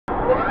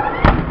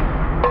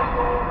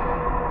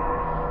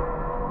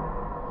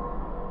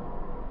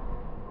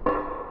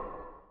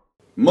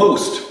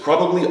Most,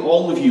 probably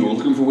all of you, are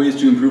looking for ways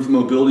to improve the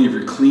mobility of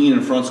your clean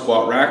and front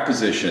squat rack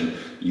position.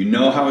 You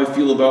know how I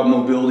feel about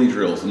mobility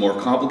drills. The more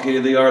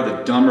complicated they are,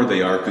 the dumber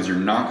they are, because you're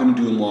not going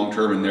to do them long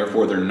term and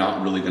therefore they're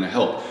not really going to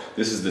help.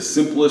 This is the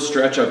simplest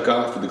stretch I've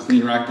got for the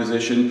clean rack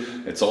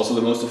position. It's also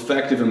the most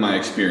effective in my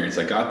experience.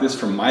 I got this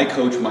from my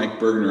coach, Mike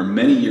Bergner,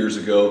 many years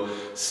ago.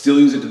 Still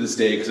use it to this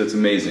day because it's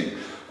amazing.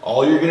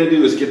 All you're going to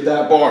do is get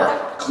that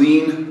bar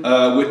clean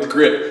with the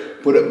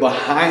grip. Put it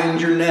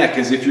behind your neck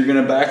as if you're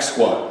going to back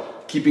squat.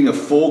 Keeping a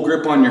full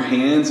grip on your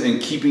hands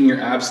and keeping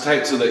your abs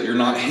tight so that you're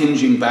not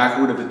hinging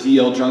backward at the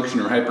TL junction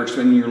or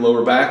hyperextending your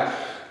lower back.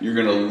 You're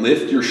gonna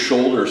lift your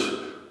shoulders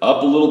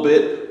up a little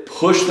bit,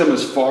 push them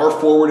as far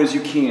forward as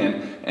you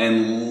can,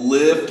 and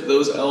lift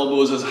those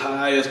elbows as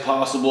high as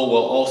possible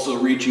while also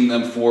reaching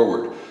them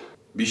forward.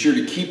 Be sure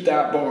to keep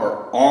that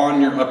bar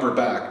on your upper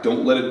back.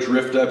 Don't let it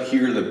drift up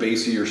here to the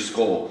base of your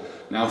skull.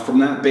 Now from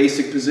that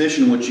basic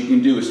position, what you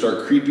can do is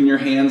start creeping your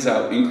hands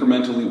out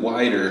incrementally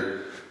wider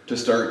to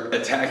start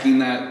attacking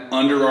that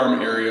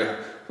underarm area,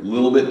 a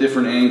little bit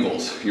different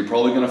angles. You're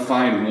probably gonna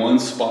find one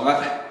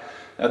spot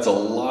that's a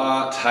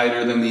lot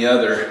tighter than the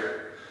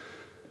other,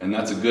 and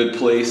that's a good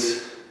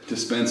place to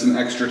spend some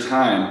extra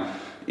time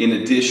in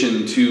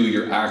addition to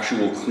your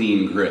actual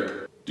clean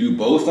grip. Do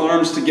both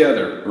arms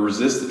together, or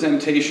resist the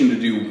temptation to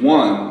do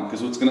one,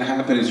 because what's gonna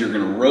happen is you're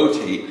gonna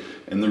rotate,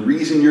 and the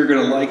reason you're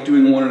gonna like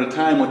doing one at a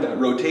time with that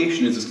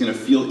rotation is it's gonna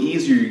feel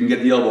easier, you can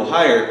get the elbow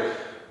higher,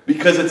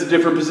 because it's a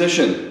different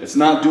position. It's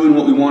not doing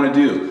what we want to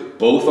do.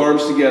 Both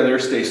arms together,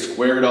 stay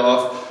squared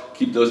off,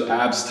 keep those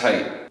abs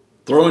tight.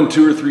 Throw in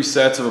 2 or 3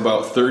 sets of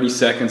about 30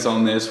 seconds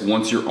on this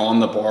once you're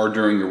on the bar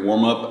during your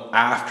warm-up,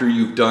 after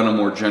you've done a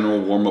more general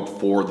warm-up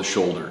for the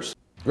shoulders.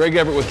 Greg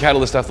Everett with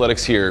Catalyst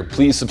Athletics here.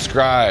 Please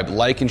subscribe,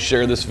 like, and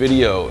share this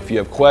video. If you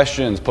have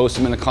questions, post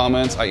them in the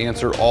comments. I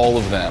answer all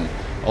of them.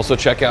 Also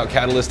check out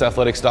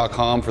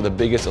CatalystAthletics.com for the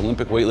biggest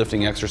Olympic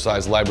weightlifting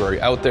exercise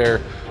library out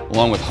there,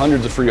 along with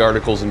hundreds of free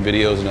articles and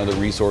videos and other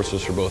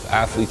resources for both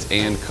athletes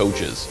and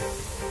coaches.